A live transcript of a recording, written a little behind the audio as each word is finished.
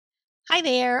Hi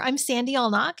there, I'm Sandy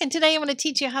Allnock, and today I'm going to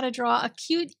teach you how to draw a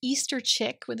cute Easter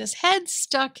chick with his head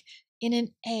stuck in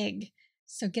an egg.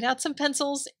 So get out some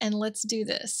pencils and let's do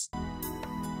this.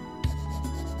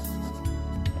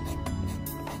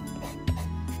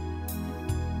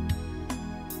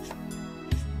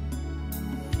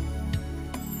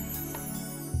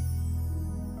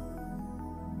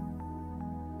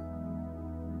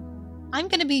 I'm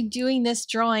going to be doing this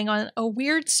drawing on a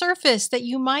weird surface that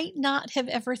you might not have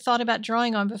ever thought about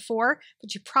drawing on before,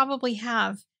 but you probably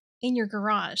have in your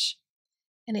garage,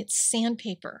 and it's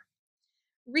sandpaper.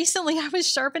 Recently, I was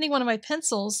sharpening one of my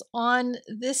pencils on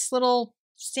this little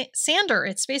sander.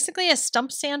 It's basically a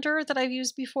stump sander that I've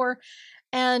used before,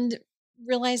 and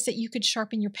realized that you could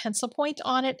sharpen your pencil point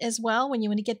on it as well when you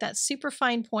want to get that super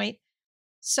fine point.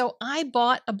 So I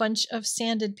bought a bunch of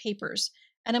sanded papers,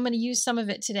 and I'm going to use some of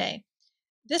it today.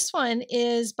 This one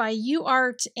is by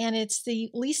UArt, and it's the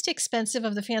least expensive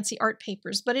of the fancy art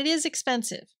papers, but it is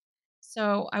expensive.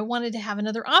 So I wanted to have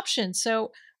another option.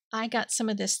 So I got some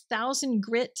of this 1000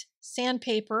 grit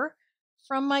sandpaper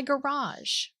from my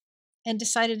garage and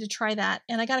decided to try that.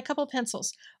 And I got a couple of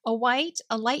pencils, a white,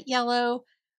 a light yellow,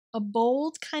 a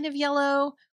bold kind of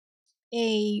yellow,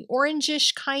 a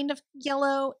orangish kind of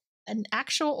yellow, an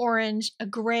actual orange, a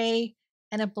gray,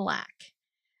 and a black.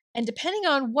 And depending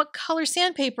on what color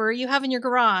sandpaper you have in your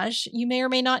garage, you may or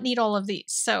may not need all of these.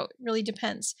 So it really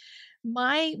depends.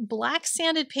 My black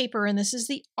sanded paper, and this is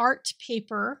the art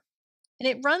paper, and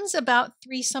it runs about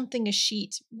 3 something a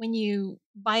sheet when you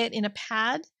buy it in a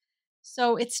pad.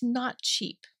 So it's not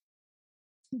cheap,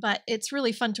 but it's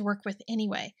really fun to work with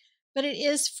anyway. But it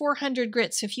is 400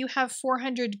 grit. So if you have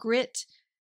 400 grit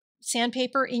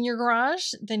sandpaper in your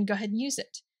garage, then go ahead and use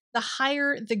it. The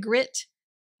higher the grit,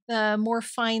 the more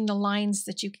fine the lines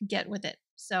that you can get with it.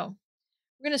 So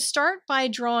we're going to start by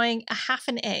drawing a half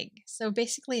an egg. So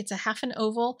basically it's a half an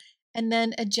oval and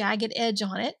then a jagged edge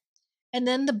on it. And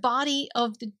then the body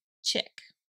of the chick.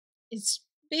 It's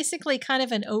basically kind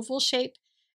of an oval shape.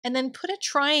 And then put a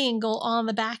triangle on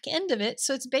the back end of it.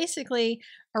 So it's basically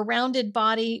a rounded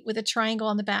body with a triangle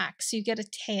on the back. So you get a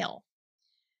tail.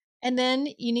 And then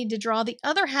you need to draw the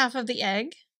other half of the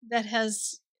egg that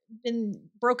has been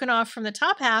broken off from the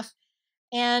top half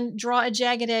and draw a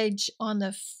jagged edge on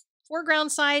the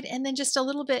foreground side and then just a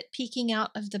little bit peeking out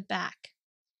of the back.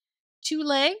 2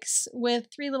 legs with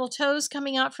 3 little toes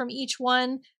coming out from each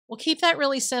one. We'll keep that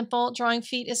really simple. Drawing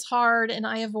feet is hard and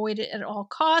I avoid it at all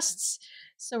costs.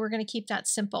 So we're going to keep that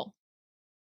simple.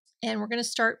 And we're going to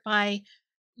start by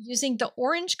using the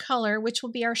orange color, which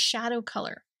will be our shadow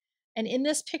color. And in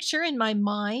this picture, in my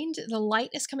mind, the light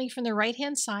is coming from the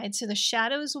right-hand side, so the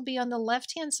shadows will be on the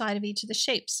left-hand side of each of the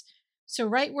shapes. So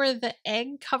right where the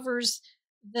egg covers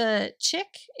the chick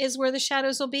is where the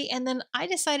shadows will be, and then I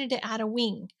decided to add a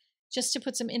wing just to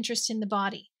put some interest in the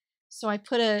body. So I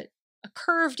put a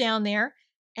curve down there,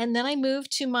 and then I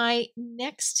moved to my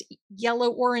next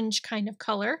yellow-orange kind of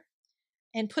color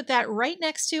and put that right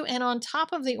next to and on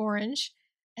top of the orange,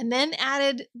 and then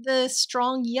added the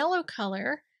strong yellow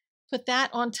color, put that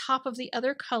on top of the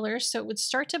other colors so it would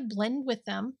start to blend with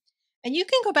them. And you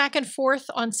can go back and forth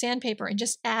on sandpaper and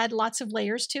just add lots of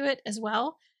layers to it as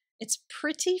well. It's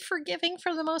pretty forgiving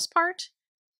for the most part.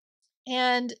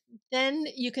 And then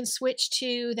you can switch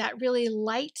to that really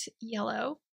light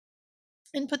yellow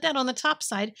and put that on the top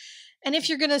side. And if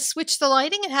you're going to switch the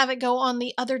lighting and have it go on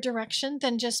the other direction,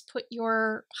 then just put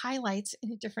your highlights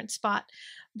in a different spot.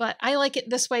 But I like it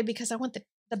this way because I want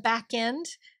the back end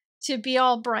to be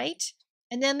all bright.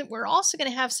 And then we're also going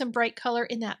to have some bright color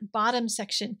in that bottom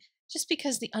section, just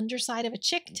because the underside of a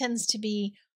chick tends to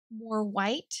be more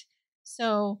white.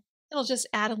 So it'll just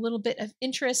add a little bit of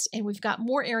interest, and we've got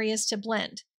more areas to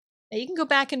blend. Now you can go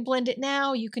back and blend it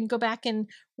now. You can go back and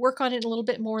work on it a little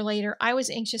bit more later. I was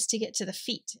anxious to get to the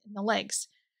feet and the legs.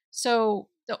 So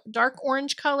the dark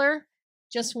orange color,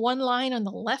 just one line on the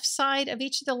left side of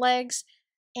each of the legs.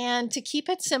 And to keep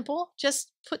it simple,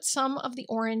 just put some of the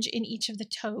orange in each of the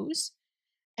toes.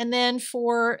 And then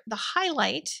for the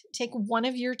highlight, take one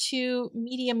of your 2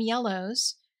 medium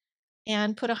yellows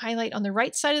and put a highlight on the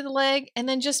right side of the leg, and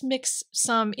then just mix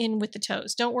some in with the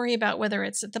toes. Don't worry about whether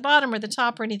it's at the bottom or the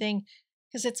top or anything,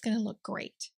 because it's going to look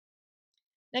great.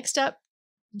 Next up,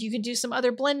 you can do some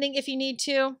other blending if you need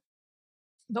to,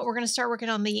 but we're going to start working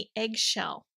on the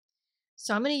eggshell.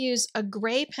 So I'm going to use a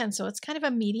gray pencil. It's kind of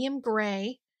a medium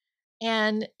gray,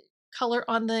 and color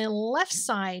on the left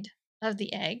side of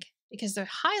the egg because the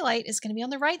highlight is going to be on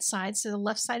the right side. So the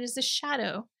left side is the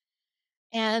shadow.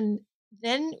 And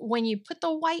then when you put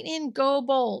the white in, go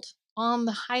bold on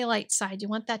the highlight side. You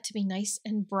want that to be nice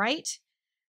and bright.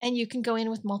 And you can go in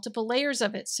with multiple layers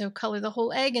of it. So color the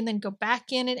whole egg and then go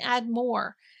back in and add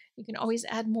more. You can always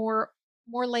add more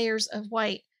layers of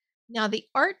white. Now the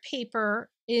art paper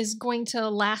is going to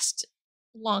last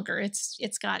longer.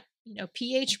 It's got, you know,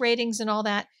 pH ratings and all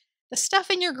that. The stuff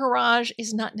in your garage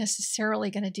is not necessarily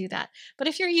going to do that. But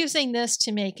if you're using this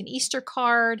to make an Easter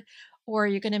card, or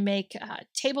you're going to make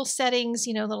table settings,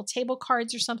 you know, little table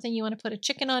cards or something, you want to put a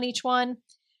chicken on each one,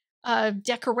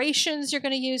 decorations you're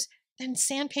going to use, then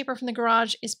sandpaper from the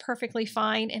garage is perfectly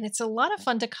fine. And it's a lot of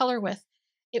fun to color with.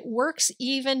 It works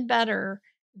even better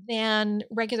than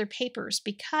regular papers,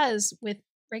 because with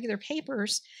regular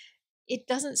papers, it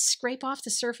doesn't scrape off the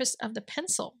surface of the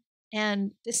pencil.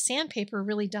 And this sandpaper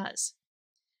really does.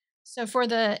 So for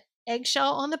the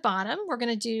eggshell on the bottom, we're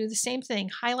going to do the same thing.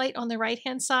 Highlight on the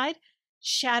right-hand side,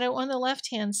 shadow on the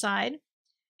left-hand side.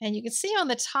 And you can see on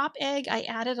the top egg, I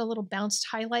added a little bounced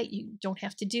highlight. You don't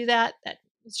have to do that. That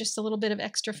was just a little bit of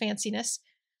extra fanciness.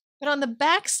 But on the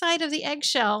back side of the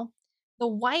eggshell, the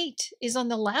white is on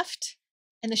the left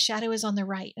and the shadow is on the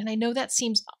right. And I know that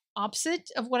seems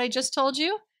opposite of what I just told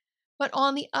you, but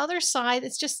on the other side,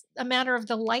 it's just a matter of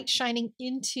the light shining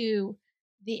into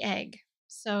the egg.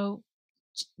 So,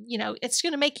 you know, it's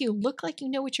going to make you look like you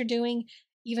know what you're doing,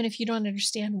 even if you don't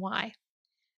understand why.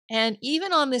 And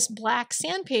even on this black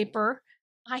sandpaper,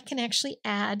 I can actually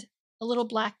add a little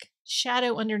black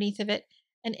shadow underneath of it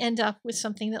and end up with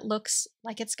something that looks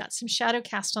like it's got some shadow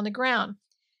cast on the ground.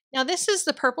 Now, this is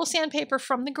the purple sandpaper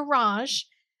from the garage,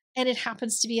 and it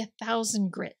happens to be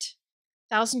 1000 grit.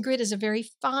 1000 grit is a very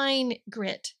fine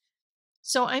grit.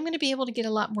 So I'm going to be able to get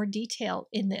a lot more detail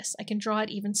in this. I can draw it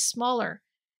even smaller.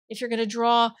 If you're going to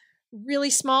draw really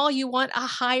small, you want a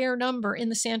higher number in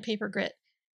the sandpaper grit.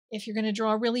 If you're going to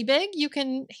draw really big, you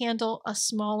can handle a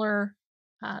smaller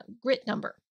grit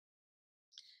number.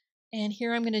 And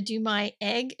here I'm going to do my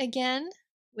egg again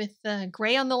with the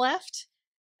gray on the left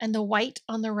and the white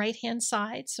on the right-hand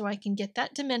side so I can get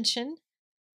that dimension.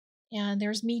 And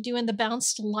there's me doing the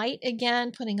bounced light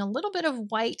again, putting a little bit of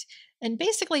white. And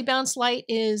basically bounced light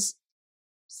is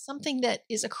something that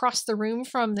is across the room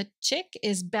from the chick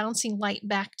is bouncing light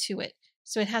back to it.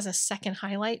 So it has a second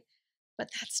highlight, but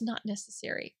that's not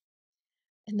necessary.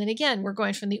 And then again, we're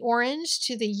going from the orange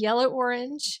to the yellow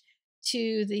orange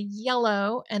to the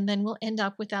yellow, and then we'll end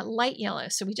up with that light yellow.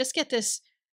 So we just get this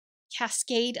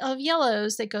cascade of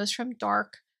yellows that goes from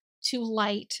dark to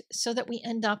light so that we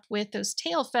end up with those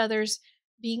tail feathers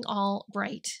being all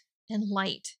bright and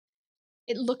light.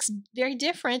 It looks very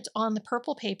different on the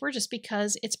purple paper just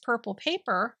because it's purple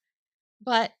paper,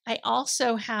 but I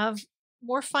also have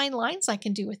more fine lines I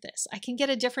can do with this. I can get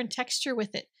a different texture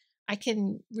with it. I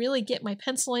can really get my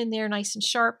pencil in there nice and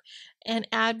sharp and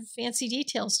add fancy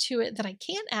details to it that I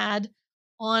can't add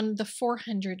on the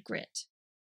 400 grit.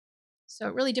 So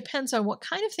it really depends on what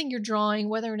kind of thing you're drawing,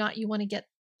 whether or not you want to get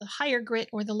the higher grit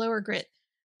or the lower grit.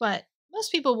 But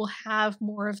most people will have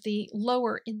more of the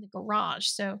lower in the garage.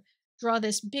 So draw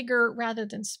this bigger rather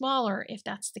than smaller if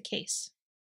that's the case.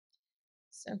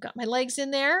 So I've got my legs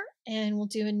in there, and we'll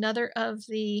do another of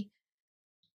the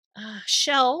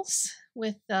shells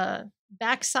with the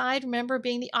back side, remember,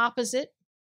 being the opposite.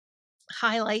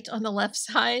 Highlight on the left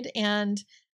side, and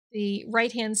the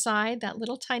right-hand side, that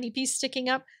little tiny piece sticking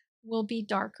up, will be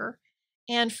darker.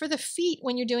 And for the feet,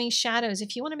 when you're doing shadows,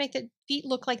 if you want to make the feet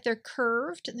look like they're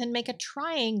curved, then make a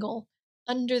triangle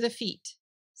under the feet.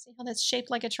 See how that's shaped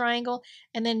like a triangle?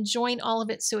 And then join all of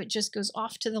it so it just goes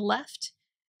off to the left.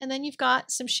 And then you've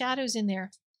got some shadows in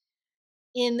there.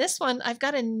 In this one, I've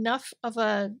got enough of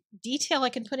a detail I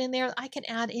can put in there. I can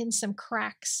add in some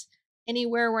cracks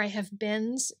anywhere where I have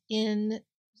bends in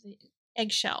the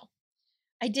eggshell.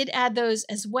 I did add those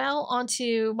as well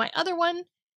onto my other one.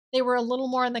 They were a little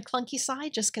more on the clunky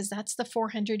side just because that's the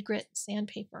 400 grit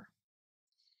sandpaper.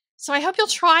 So I hope you'll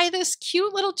try this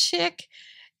cute little chick.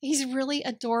 He's really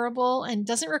adorable and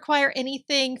doesn't require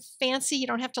anything fancy. You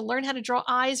don't have to learn how to draw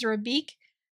eyes or a beak.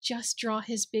 Just draw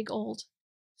his big old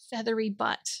feathery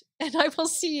butt. And I will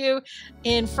see you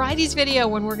in Friday's video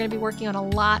when we're going to be working on a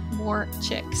lot more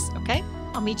chicks. Okay?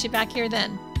 I'll meet you back here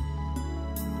then.